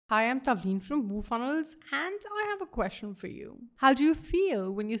Hi, I'm Tavleen from WooFunnels, and I have a question for you. How do you feel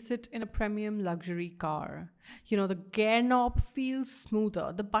when you sit in a premium luxury car? The gear knob feels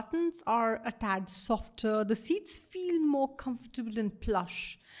smoother, the buttons are a tad softer, the seats feel more comfortable and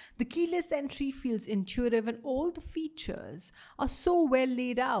plush, the keyless entry feels intuitive, and all the features are so well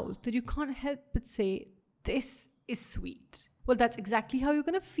laid out that you can't help but say, this is sweet. Well, that's exactly how you're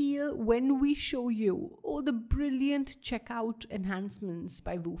going to feel when we show you all the brilliant checkout enhancements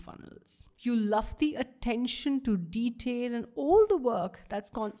by WooFunnels. You love the attention to detail and all the work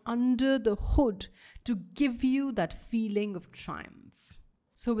that's gone under the hood to give you that feeling of triumph.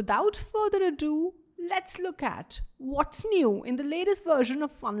 So without further ado, let's look at what's new in the latest version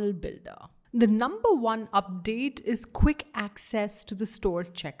of Funnel Builder. The number one update is quick access to the store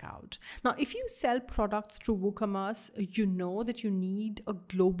checkout. Now, if you sell products through WooCommerce, you know that you need a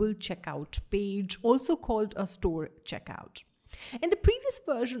global checkout page, also called a store checkout. In the previous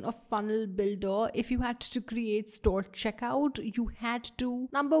version of Funnel Builder, if you had to create store checkout, you had to,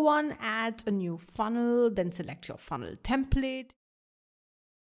 number one, add a new funnel, then select your funnel template,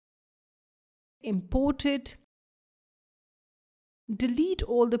 import it, delete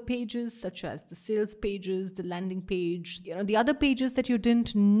all the pages such as the sales pages, the landing page, the other pages that you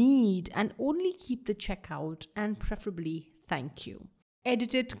didn't need, and only keep the checkout and preferably thank you.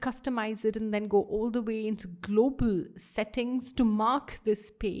 Edit it, customize it, and then go all the way into global settings to mark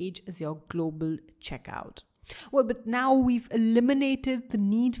this page as your global checkout. Well, but now we've eliminated the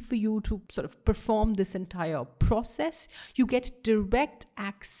need for you to sort of perform this entire process. You get direct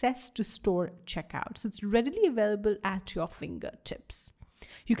access to store checkout. So it's readily available at your fingertips.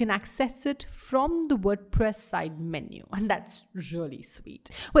 You can access it from the WordPress side menu, and that's really sweet.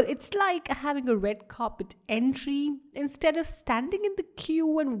 Well, it's like having a red carpet entry instead of standing in the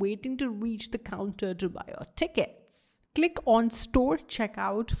queue and waiting to reach the counter to buy your tickets. Click on Store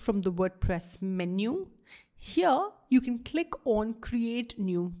Checkout from the WordPress menu. Here, you can click on Create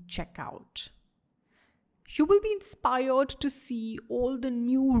New Checkout. You will be inspired to see all the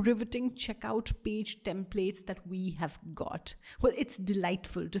new riveting checkout page templates that we have got. Well, it's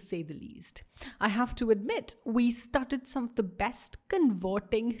delightful to say the least. I have to admit, we started some of the best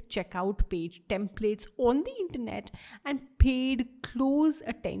converting checkout page templates on the internet and paid close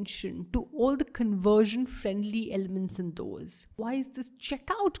attention to all the conversion-friendly elements in those. Why is this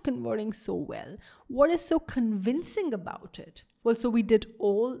checkout converting so well? What is so convincing about it? Well, so we did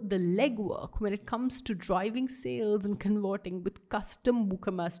all the legwork when it comes to driving sales and converting with custom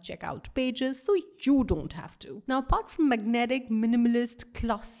WooCommerce checkout pages, so you don't have to. Now, apart from magnetic, minimalist,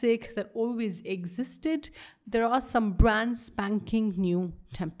 classic that always existed, there are some brand spanking new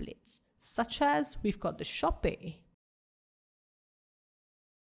templates, such as we've got the Shopee,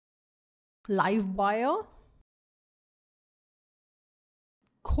 Livewire,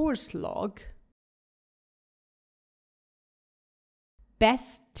 Course Log,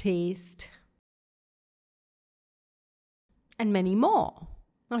 Best Taste, and many more.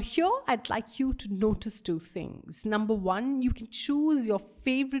 Now here, I'd like you to notice two things. Number one, you can choose your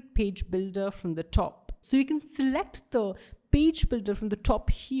favorite page builder from the top. So you can select the page builder from the top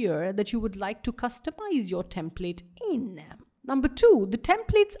here that you would like to customize your template in. Number two, the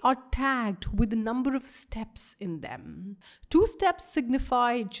templates are tagged with the number of steps in them. 2 steps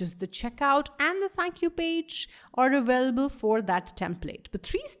signify just the checkout and the thank you page are available for that template. But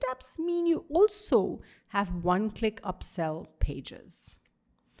 3 steps mean you also have one-click upsell pages.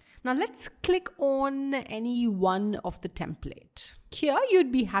 Now let's click on any one of the template. Here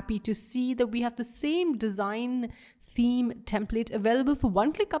you'd be happy to see that we have the same design theme template available for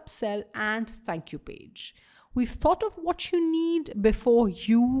one-click upsell and thank you page. We've thought of what you need before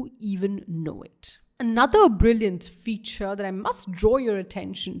you even know it. Another brilliant feature that I must draw your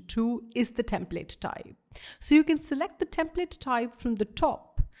attention to is the template type. So you can select the template type from the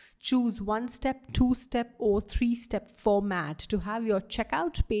top. Choose 1-step, 2-step, or 3-step format to have your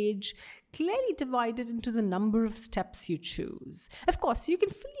checkout page clearly divided into the number of steps you choose. Of course, you can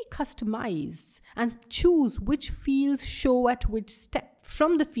fully customize and choose which fields show at which step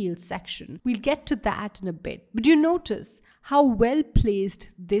from the fields section. We'll get to that in a bit. But you notice how well placed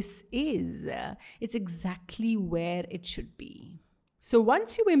this is. It's exactly where it should be. So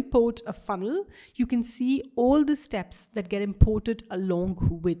once you import a funnel, you can see all the steps that get imported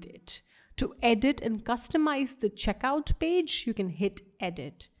along with it. To edit and customize the checkout page, you can hit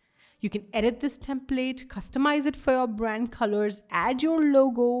Edit. You can edit this template, customize it for your brand colors, add your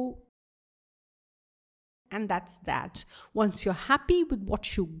logo, and that's that. Once you're happy with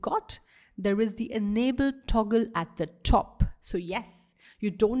what you got, there is the Enable toggle at the top. So yes, You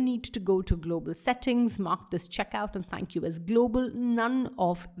don't need to go to global settings, mark this checkout and thank you as global. None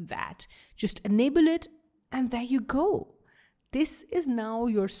of that. Just enable it and there you go. This is now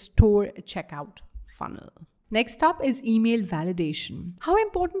your store checkout funnel. Next up is email validation. How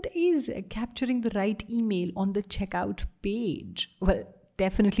important is capturing the right email on the checkout page? Well,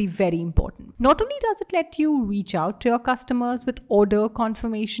 definitely very important. Not only does it let you reach out to your customers with order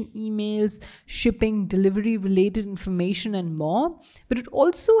confirmation emails, shipping, delivery related information and more, but it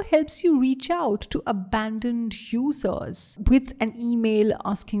also helps you reach out to abandoned users with an email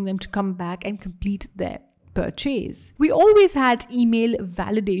asking them to come back and complete their purchase. We always had email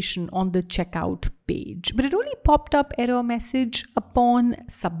validation on the checkout page, but it only popped up error message upon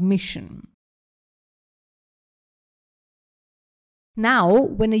submission. Now,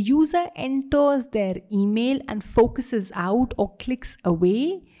 when a user enters their email and focuses out or clicks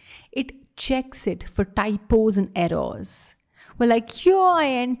away, it checks it for typos and errors. Well, like here I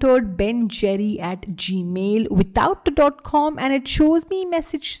entered benjerry@gmail without the .com and it shows me a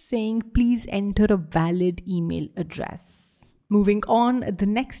message saying please enter a valid email address. Moving on, the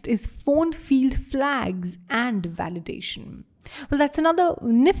next is phone field flags and validation. Well, that's another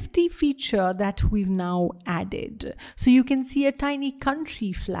nifty feature that we've now added. So you can see a tiny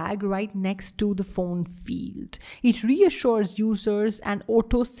country flag right next to the phone field. It reassures users and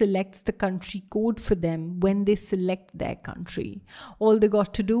auto-selects the country code for them when they select their country. All they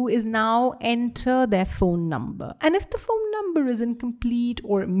got to do is now enter their phone number. And if the phone number is incomplete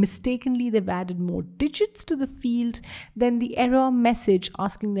or mistakenly they've added more digits to the field, then the error message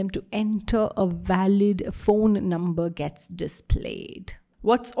asking them to enter a valid phone number gets displayed.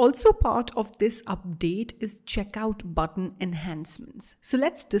 What's also part of this update is checkout button enhancements. So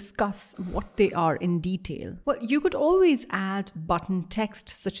let's discuss what they are in detail. Well, you could always add button text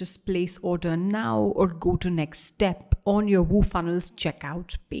such as place order now or go to next step on your WooFunnels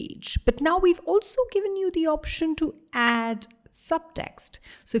checkout page. But now we've also given you the option to add subtext.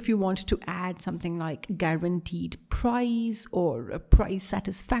 So if you want to add something like guaranteed price or price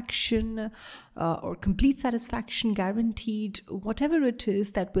satisfaction or complete satisfaction guaranteed, whatever it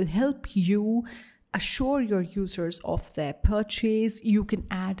is that will help you assure your users of their purchase, you can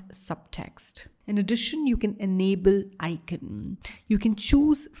add subtext. In addition, you can enable icon. You can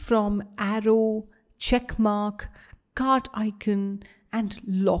choose from arrow, check mark, cart icon, and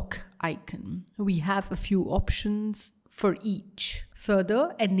lock icon. We have a few options for each.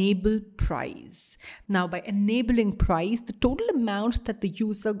 Further, enable price. Now, by enabling price, the total amount that the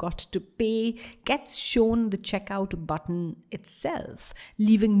user got to pay gets shown on the checkout button itself,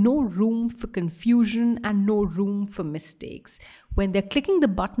 leaving no room for confusion and no room for mistakes. When they're clicking the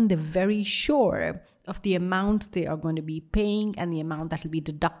button, they're very sure of the amount they are going to be paying and the amount that will be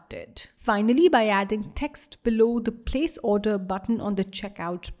deducted. Finally, by adding text below the place order button on the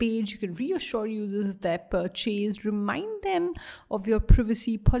checkout page, you can reassure users of their purchase, remind them of your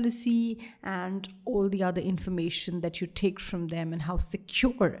privacy policy and all the other information that you take from them and how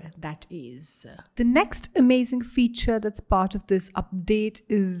secure that is. The next amazing feature that's part of this update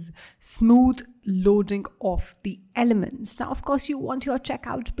is smooth loading of the elements. Now, of course, you want your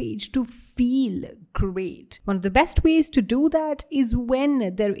checkout page to feel great. One of the best ways to do that is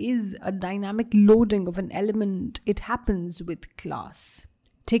when there is a dynamic loading of an element. It happens with class.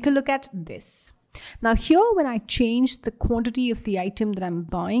 Take a look at this. Now here, when I change the quantity of the item that I'm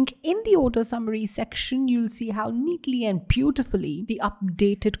buying, in the order summary section, you'll see how neatly and beautifully the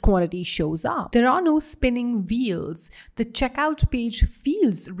updated quantity shows up. There are no spinning wheels. The checkout page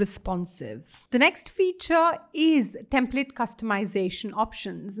feels responsive. The next feature is template customization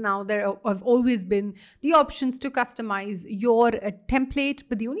options. Now, there have always been the options to customize your template,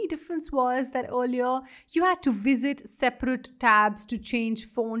 but the only difference was that earlier you had to visit separate tabs to change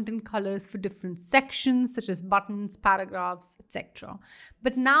font and colors for different sections such as buttons, paragraphs, etc.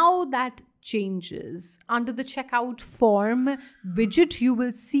 But now that changes. Under the checkout form widget, you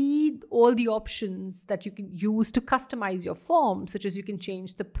will see all the options that you can use to customize your form, such as you can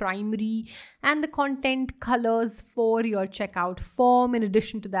change the primary and the content colors for your checkout form. In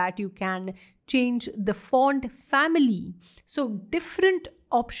addition to that, you can change the font family. So different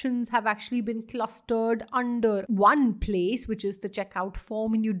options have actually been clustered under one place, which is the checkout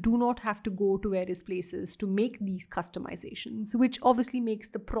form, and you do not have to go to various places to make these customizations, which obviously makes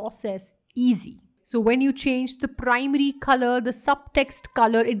the process easy. So when you change the primary color, the subtext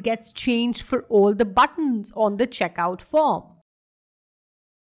color, it gets changed for all the buttons on the checkout form.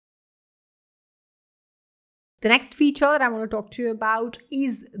 The next feature that I want to talk to you about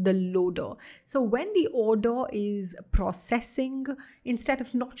is the loader. So when the order is processing, instead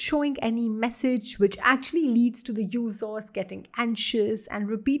of not showing any message, which actually leads to the users getting anxious and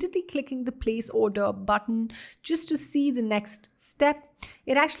repeatedly clicking the place order button just to see the next step,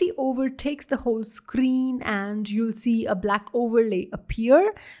 it actually overtakes the whole screen and you'll see a black overlay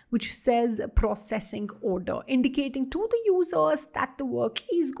appear which says processing order, indicating to the users that the work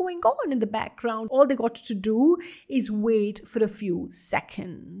is going on in the background. All they got to do is wait for a few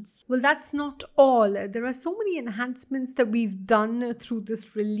seconds. Well, that's not all. There are so many enhancements that we've done through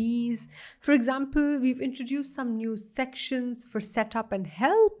this release. For example, we've introduced some new sections for setup and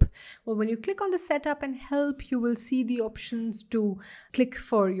help. Well, when you click on the setup and help, you will see the options to click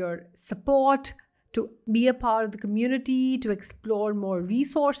for your support, to be a part of the community, to explore more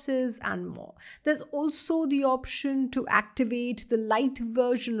resources and more. There's also the option to activate the light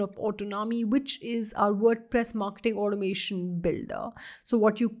version of Autonomy, which is our WordPress marketing automation builder. So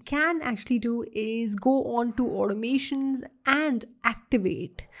what you can actually do is go on to automations and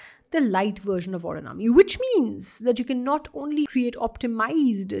activate the light version of Autonomy, which means that you can not only create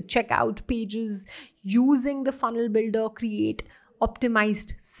optimized checkout pages using the funnel builder, create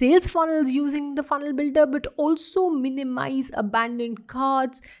optimized sales funnels using the funnel builder, but also minimize abandoned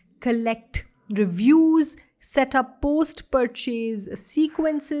carts, collect reviews, set up post-purchase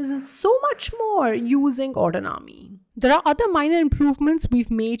sequences, and so much more using Autonomy. There are other minor improvements we've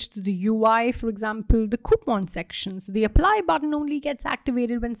made to the UI. For example, the coupon sections. The apply button only gets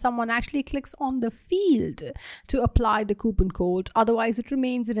activated when someone actually clicks on the field to apply the coupon code. Otherwise, it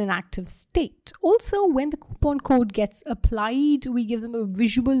remains in an active state. Also, when the coupon code gets applied, we give them a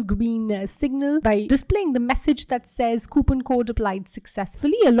visual green signal by displaying the message that says coupon code applied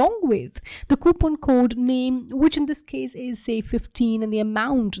successfully, along with the coupon code name, which in this case is say 15, and the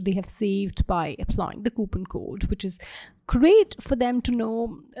amount they have saved by applying the coupon code, which is great for them to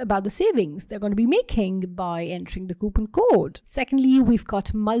know about the savings they're going to be making by entering the coupon code. Secondly, we've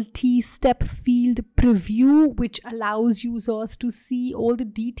got multi-step field preview, which allows users to see all the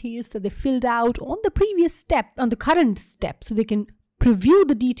details that they filled out on the previous step, on the current step, so they can preview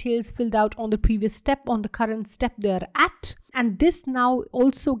the details filled out on the previous step, on the current step they're at. And this now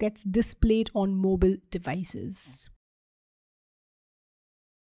also gets displayed on mobile devices.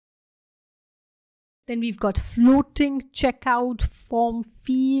 Then we've got floating checkout form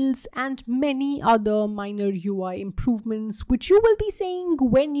fields and many other minor UI improvements, which you will be seeing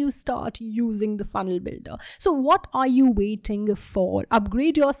when you start using the funnel builder. So what are you waiting for?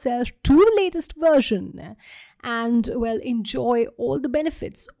 Upgrade yourself to the latest version and, well, enjoy all the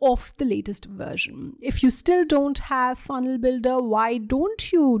benefits of the latest version. If you still don't have funnel builder, why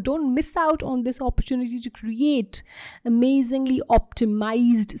don't you? Don't miss out on this opportunity to create amazingly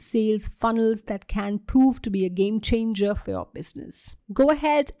optimized sales funnels that can prove to be a game changer for your business. Go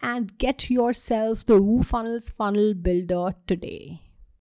ahead and get yourself the WooCommerce Funnel Builder today.